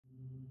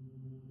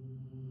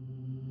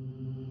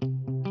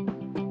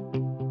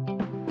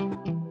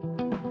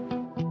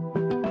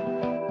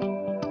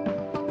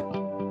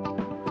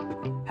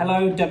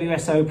Hello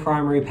WSO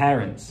primary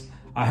parents.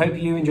 I hope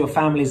you and your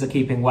families are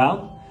keeping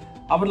well.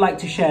 I would like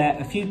to share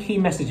a few key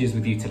messages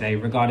with you today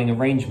regarding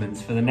arrangements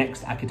for the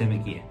next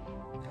academic year.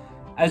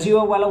 As you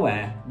are well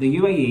aware, the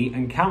UAE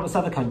and countless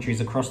other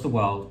countries across the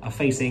world are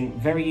facing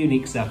very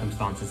unique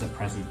circumstances at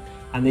present,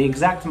 and the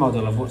exact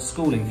model of what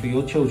schooling for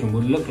your children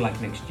will look like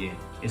next year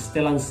is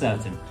still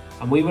uncertain,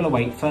 and we will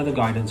await further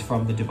guidance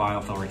from the Dubai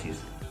authorities.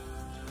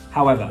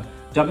 However,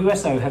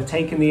 WSO have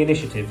taken the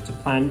initiative to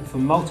plan for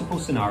multiple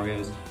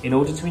scenarios in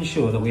order to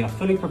ensure that we are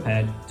fully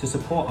prepared to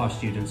support our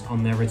students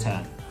on their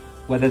return,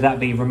 whether that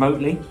be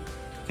remotely,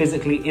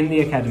 physically in the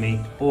academy,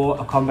 or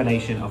a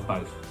combination of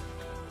both.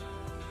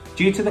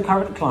 Due to the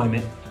current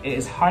climate, it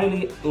is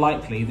highly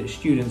likely that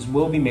students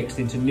will be mixed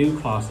into new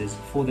classes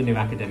for the new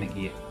academic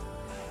year.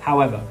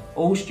 However,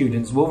 all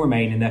students will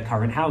remain in their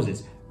current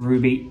houses,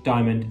 Ruby,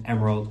 Diamond,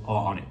 Emerald, or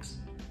Onyx.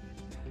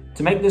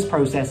 To make this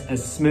process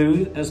as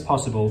smooth as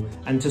possible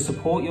and to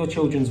support your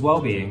children's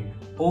well-being,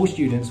 all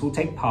students will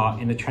take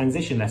part in a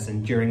transition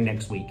lesson during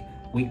next week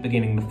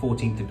beginning the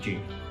 14th of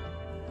June.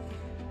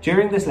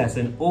 During this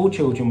lesson, all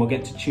children will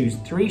get to choose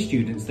 3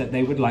 students that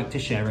they would like to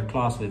share a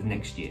class with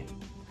next year.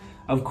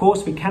 Of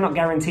course, we cannot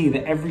guarantee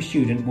that every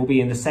student will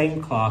be in the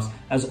same class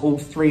as all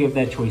 3 of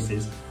their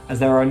choices, as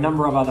there are a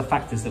number of other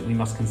factors that we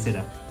must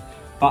consider.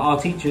 But our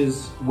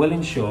teachers will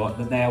ensure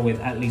that they are with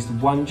at least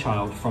one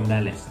child from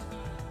their list.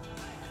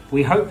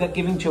 We hope that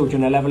giving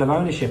children a level of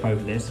ownership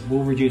over this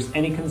will reduce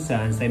any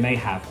concerns they may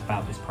have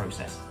about this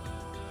process.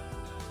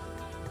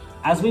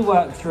 As we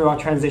work through our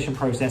transition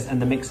process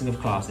and the mixing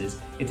of classes,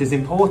 it is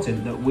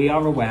important that we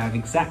are aware of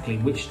exactly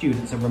which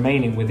students are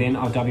remaining within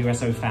our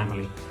WSO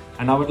family,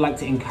 and I would like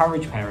to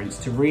encourage parents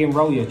to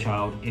re-enroll your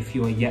child if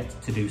you are yet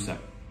to do so.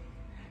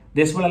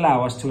 This will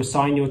allow us to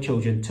assign your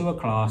children to a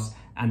class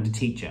and a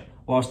teacher,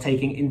 whilst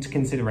taking into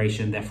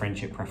consideration their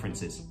friendship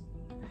preferences.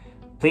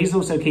 Please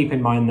also keep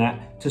in mind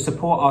that to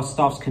support our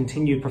staff's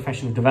continued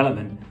professional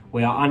development,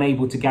 we are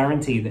unable to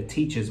guarantee that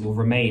teachers will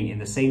remain in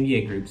the same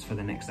year groups for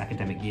the next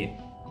academic year.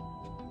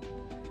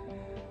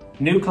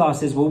 New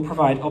classes will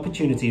provide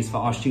opportunities for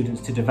our students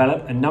to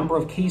develop a number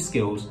of key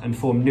skills and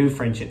form new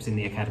friendships in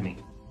the academy.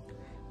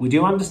 We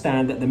do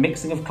understand that the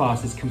mixing of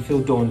classes can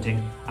feel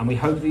daunting, and we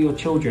hope that your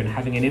children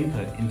having an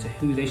input into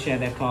who they share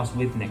their class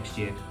with next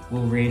year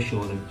will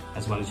reassure them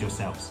as well as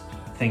yourselves.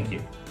 Thank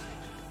you.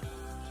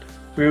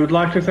 We would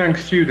like to thank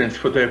students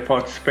for their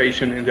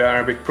participation in the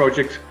Arabic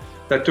project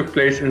that took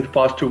place in the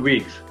past 2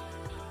 weeks.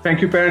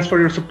 Thank you parents for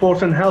your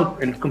support and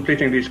help in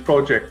completing these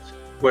projects,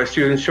 where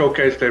students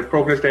showcase their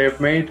progress they have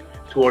made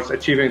towards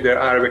achieving their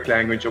Arabic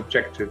language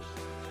objectives.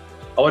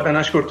 أود أن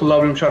أشكر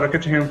الطلاب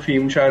لمشاركتهم في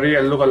مشاريع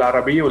اللغة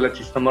العربية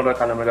والتي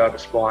استمرت على مدار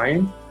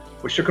أسبوعين،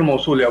 والشكر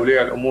موصول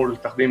لأولياء الأمور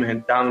لتقديمهم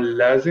الدعم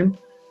اللازم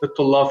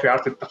للطلاب في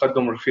عرض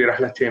التقدم في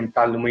رحلتهم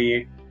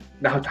التعلمية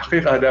نحو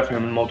تحقيق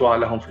أهدافهم الموضوعة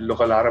لهم في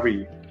اللغة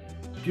العربية.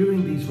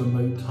 During these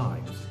remote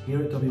times, here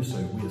at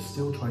WSO, we are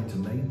still trying to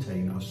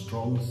maintain our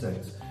strong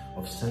sense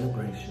of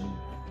celebration,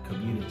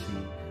 community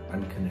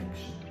and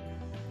connection.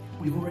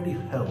 We've already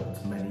held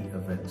many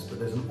events, but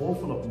there's an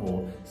awful lot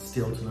more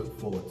still to look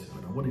forward to,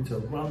 and I wanted to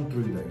run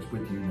through those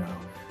with you now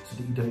so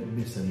that you don't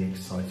miss any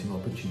exciting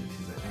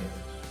opportunities ahead.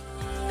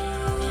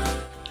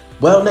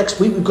 Well, next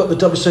week we've got the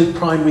WSO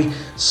Primary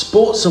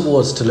Sports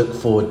Awards to look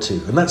forward to,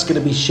 and that's going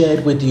to be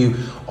shared with you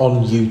on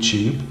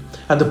YouTube.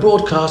 And the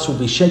broadcast will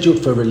be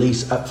scheduled for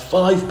release at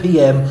 5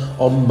 p.m.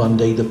 on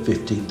Monday the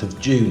 15th of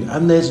June.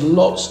 And there's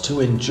lots to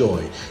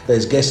enjoy.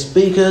 There's guest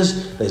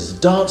speakers, there's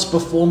dance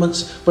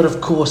performance, but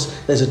of course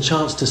there's a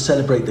chance to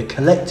celebrate the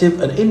collective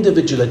and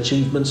individual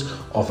achievements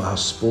of our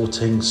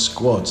sporting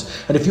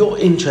squads. And if you're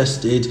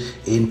interested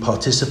in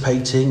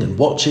participating and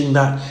watching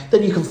that,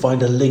 then you can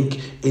find a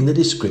link in the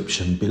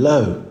description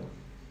below.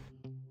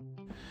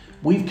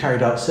 We've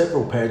carried out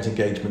several parent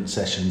engagement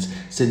sessions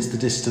since the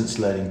distance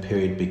learning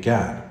period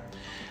began.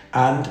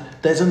 And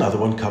there's another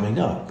one coming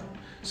up.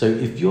 So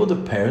if you're the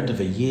parent of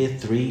a Year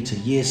 3 to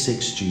Year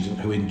 6 student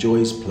who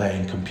enjoys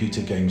playing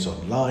computer games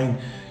online,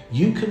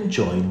 you can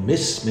join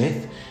Miss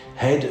Smith,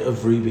 head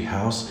of Ruby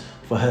House,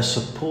 for her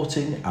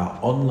supporting our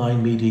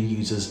online media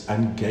users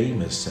and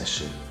gamers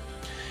session.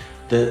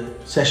 The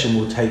session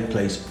will take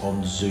place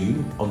on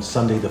Zoom on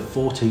Sunday the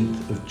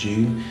 14th of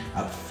June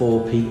at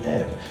 4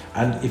 p.m.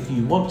 And if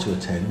you want to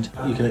attend,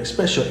 you can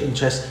express your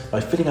interest by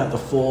filling out the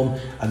form,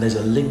 and there's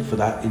a link for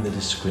that in the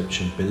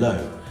description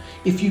below.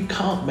 If you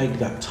can't make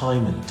that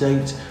time and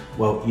date,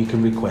 well, you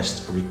can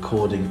request a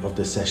recording of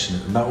the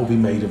session and that will be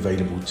made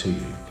available to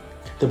you.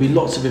 There'll be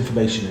lots of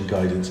information and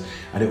guidance,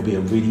 and it will be a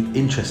really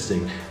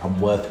interesting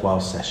and worthwhile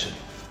session.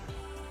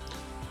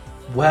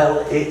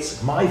 Well,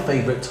 it's my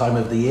favourite time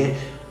of the year.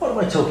 What am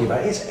I talking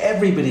about? It's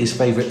everybody's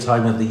favourite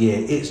time of the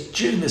year. It's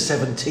June the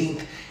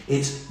 17th.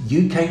 It's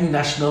UK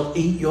National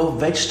Eat Your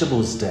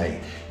Vegetables Day.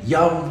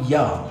 Yum,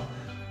 yum.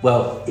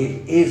 Well,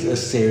 it is a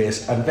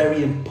serious and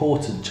very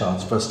important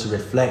chance for us to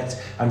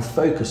reflect and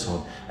focus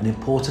on an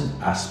important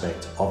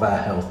aspect of our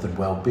health and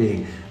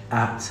well-being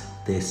at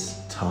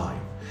this time.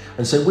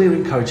 And so we're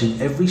encouraging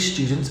every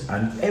student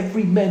and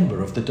every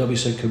member of the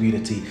WSO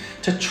community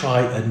to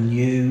try a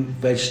new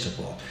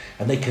vegetable,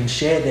 and they can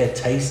share their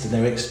taste and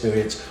their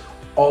experience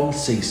on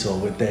Seesaw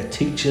with their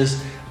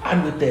teachers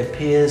and with their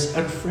peers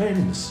and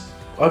friends.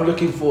 I'm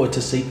looking forward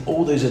to see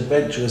all those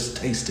adventurous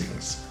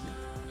tastings.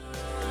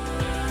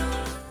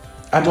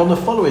 And on the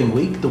following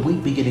week, the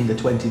week beginning the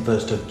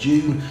 21st of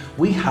June,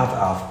 we have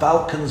our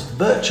Falcons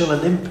Virtual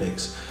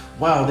Olympics.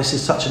 Wow, this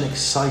is such an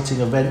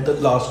exciting event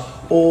that lasts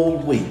all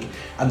week,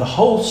 and the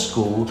whole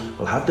school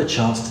will have the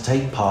chance to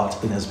take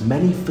part in as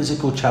many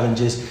physical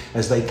challenges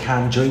as they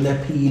can during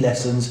their PE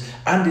lessons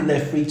and in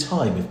their free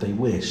time if they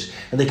wish.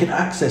 And they can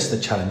access the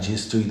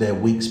challenges through their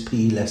week's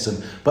PE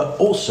lesson, but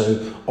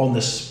also on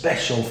the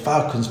special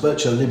Falcons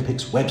Virtual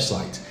Olympics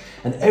website.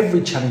 And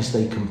every challenge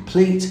they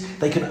complete,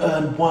 they can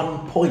earn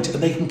 1 point,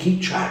 and they can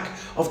keep track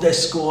of their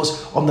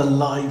scores on the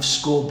live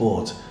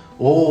scoreboard.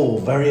 Oh,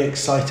 very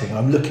exciting.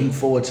 I'm looking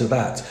forward to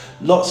that.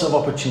 Lots of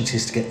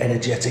opportunities to get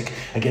energetic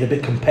and get a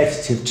bit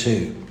competitive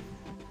too.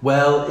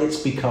 Well, it's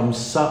become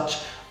such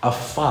a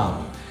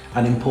fun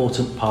and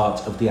important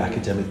part of the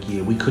academic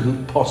year. We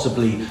couldn't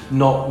possibly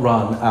not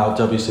run our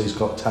WSO's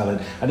Got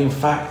Talent. And in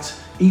fact,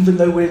 even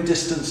though we're in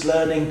distance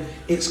learning,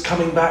 it's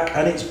coming back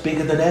and it's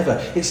bigger than ever.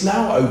 It's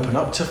now open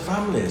up to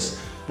families.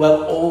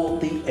 Well, all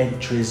the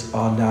entries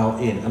are now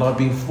in, and I've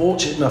been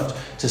fortunate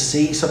enough to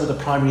see some of the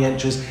primary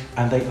entries,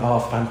 and they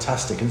are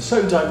fantastic and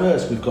so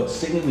diverse. We've got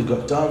singing, we've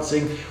got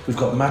dancing, we've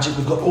got magic,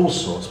 we've got all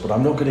sorts, but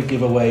I'm not going to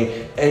give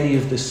away any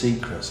of the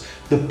secrets.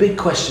 The big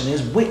question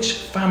is, which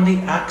family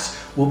acts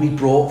will be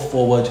brought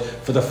forward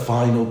for the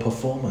final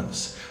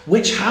performance?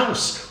 Which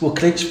house will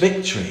clinch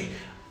victory?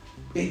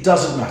 It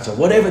doesn't matter.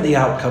 Whatever the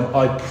outcome,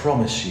 I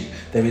promise you,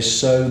 there is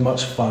so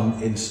much fun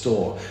in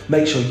store.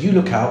 Make sure you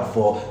look out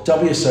for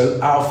WSO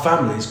Our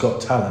Family's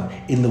Got Talent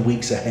in the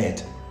weeks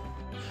ahead.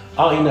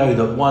 I know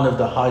that one of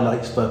the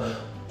highlights for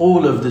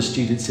all of the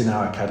students in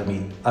our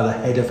academy are the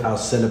Head of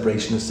House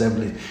celebration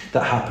assemblies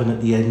that happen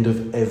at the end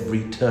of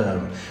every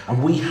term.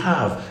 And we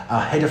have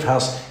our Head of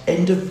House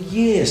end of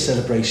year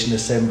celebration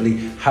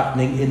assembly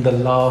happening in the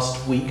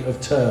last week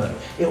of term.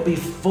 It'll be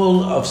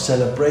full of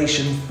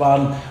celebration,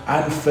 fun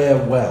and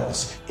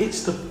farewells.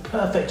 It's the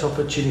perfect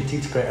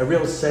opportunity to create a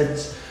real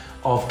sense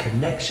of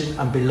connection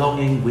and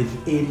belonging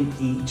within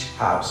each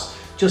house,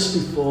 just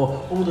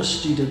before all the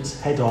students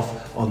head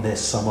off on their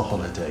summer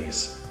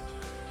holidays.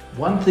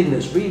 One thing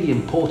that's really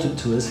important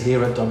to us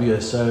here at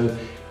WSO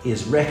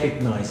is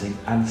recognising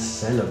and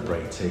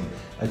celebrating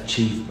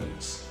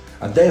achievements.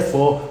 And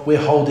therefore, we're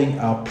holding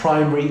our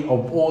primary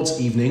awards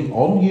evening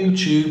on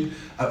YouTube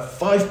at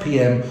 5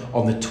 p.m.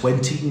 on the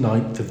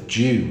 29th of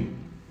June.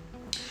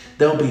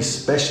 There'll be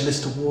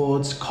specialist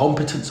awards,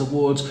 competence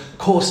awards,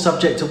 core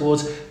subject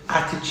awards,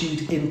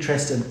 attitude,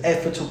 interest and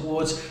effort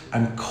awards,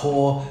 and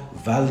core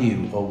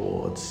value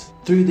awards.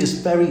 Through this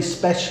very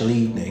special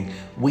evening,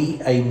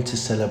 we aim to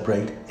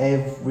celebrate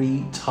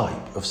every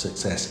type of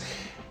success,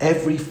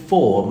 every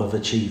form of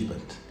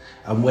achievement.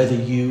 And whether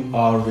you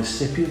are a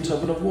recipient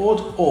of an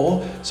award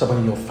or someone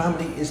in your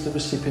family is the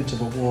recipient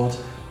of an award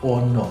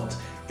or not,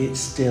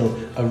 it's still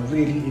a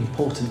really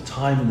important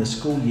time in the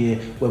school year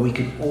where we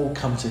can all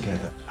come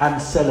together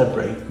and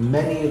celebrate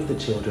many of the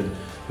children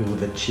who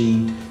have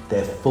achieved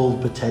their full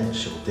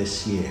potential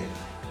this year.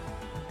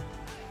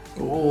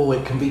 Oh,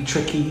 it can be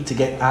tricky to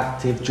get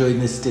active during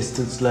this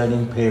distance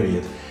learning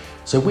period.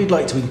 So we'd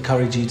like to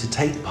encourage you to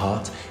take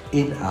part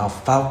in our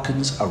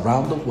Falcons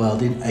Around the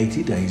World in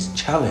 80 Days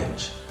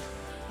challenge.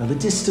 Now, the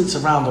distance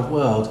around the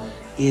world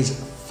is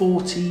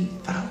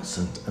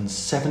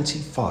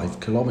 40,075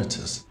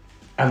 kilometres.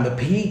 And the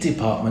PE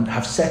department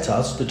have set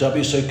us, the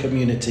WSO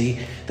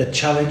community, the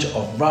challenge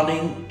of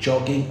running,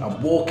 jogging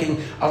and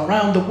walking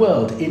around the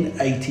world in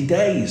 80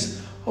 days.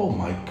 Oh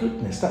my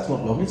goodness, that's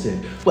not long, is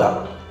it?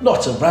 Well,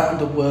 not around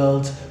the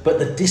world, but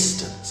the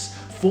distance,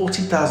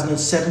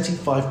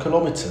 40,075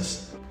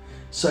 kilometres.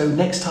 So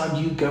next time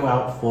you go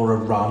out for a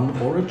run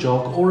or a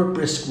jog or a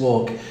brisk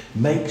walk,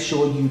 make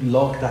sure you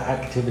log that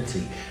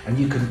activity. And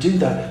you can do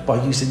that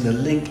by using the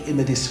link in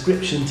the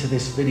description to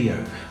this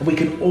video. And we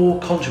can all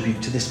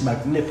contribute to this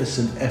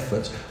magnificent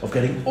effort of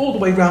getting all the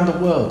way around the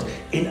world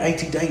in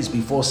 80 days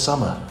before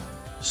summer.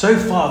 So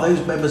far,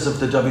 those members of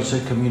the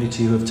WSO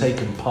community who have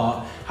taken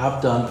part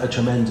have done a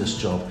tremendous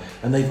job,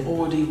 and they've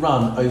already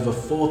run over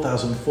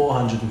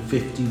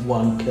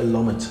 4,451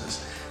 kilometres.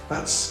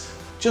 That's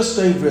just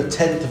over a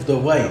tenth of the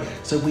way,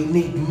 so we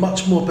need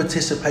much more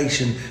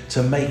participation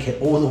to make it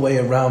all the way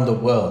around the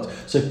world.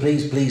 So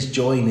please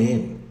join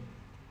in.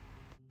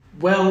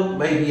 Well,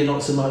 maybe you're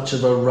not so much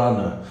of a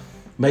runner.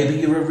 Maybe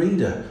you're a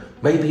reader.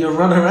 Maybe you're a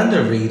runner and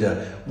a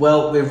reader.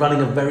 Well, we're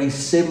running a very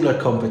similar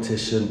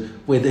competition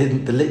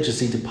within the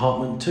literacy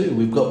department too.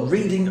 We've got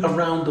reading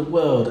around the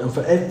world, and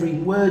for every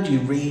word you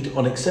read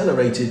on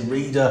Accelerated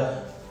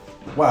Reader,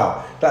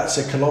 wow, that's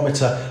a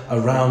kilometre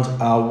around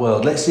our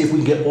world. Let's see if we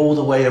can get all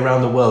the way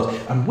around the world.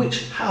 And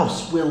which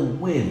house will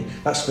win?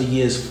 That's for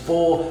years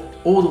 4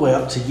 all the way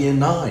up to year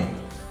 9.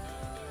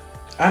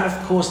 And of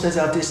course there's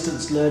our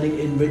distance learning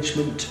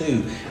enrichment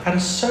too.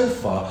 And so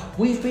far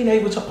we've been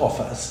able to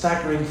offer a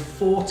staggering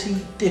 40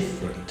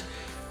 different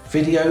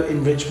video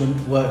enrichment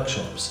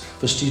workshops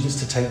for students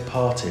to take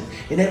part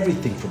in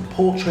everything from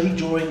portrait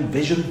drawing,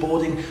 vision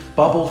boarding,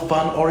 bubble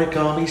fun,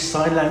 origami,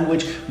 sign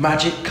language,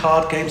 magic,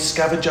 card games,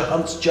 scavenger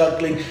hunts,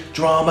 juggling,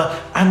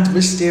 drama and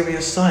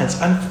mysterious science,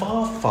 and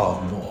far,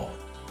 far more.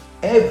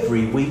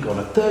 Every week on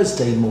a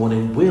Thursday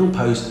morning, we'll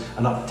post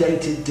an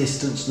updated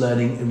distance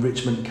learning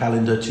enrichment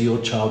calendar to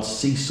your child's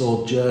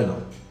Seesaw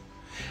journal.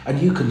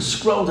 And you can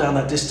scroll down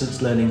that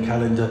distance learning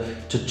calendar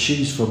to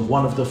choose from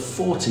one of the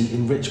 40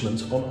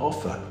 enrichments on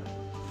offer.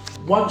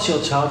 Once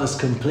your child has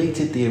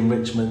completed the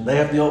enrichment, they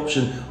have the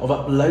option of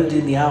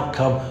uploading the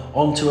outcome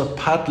onto a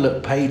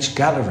Padlet page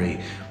gallery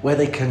where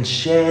they can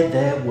share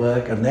their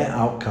work and their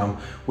outcome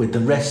with the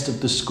rest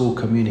of the school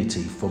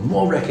community for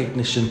more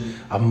recognition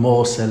and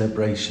more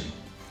celebration.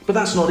 But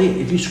that's not it.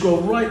 If you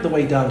scroll right the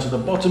way down to the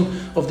bottom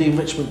of the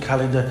enrichment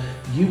calendar,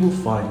 you will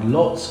find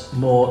lots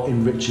more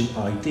enriching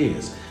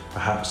ideas.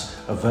 Perhaps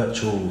a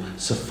virtual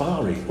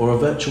safari or a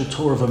virtual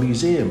tour of a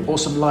museum or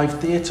some live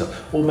theatre,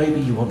 or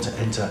maybe you want to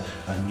enter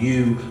a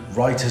new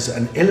writers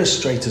and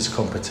illustrators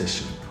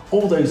competition.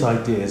 All those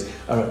ideas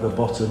are at the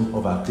bottom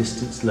of our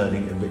distance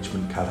learning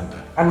enrichment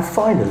calendar. And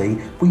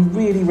finally, we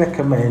really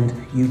recommend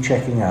you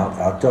checking out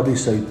our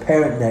WSO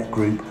ParentNet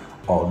group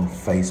on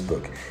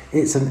Facebook.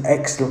 It's an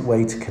excellent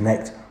way to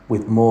connect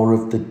with more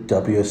of the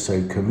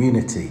WSO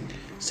community.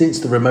 Since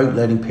the remote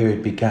learning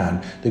period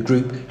began, the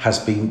group has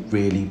been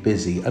really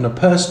busy, and a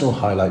personal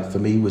highlight for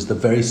me was the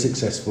very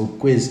successful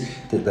quiz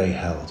that they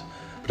held.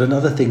 But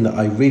another thing that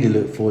I really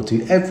look forward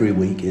to every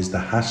week is the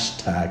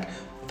hashtag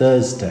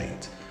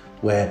Thursdate,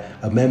 where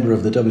a member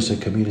of the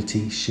WSO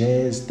community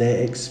shares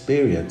their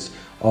experience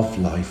of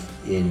life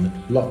in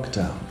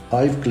lockdown.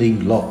 I've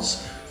gleaned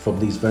lots from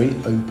these very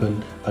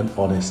open and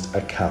honest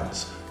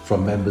accounts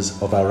from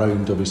members of our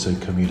own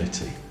WSO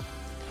community.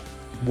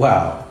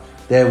 Wow,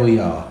 there we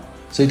are.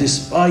 So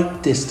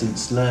despite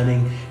distance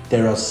learning,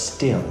 there are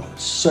still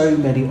so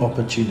many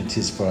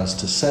opportunities for us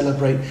to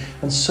celebrate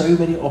and so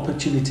many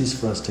opportunities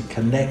for us to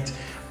connect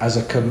as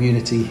a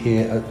community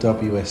here at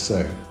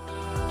WSO.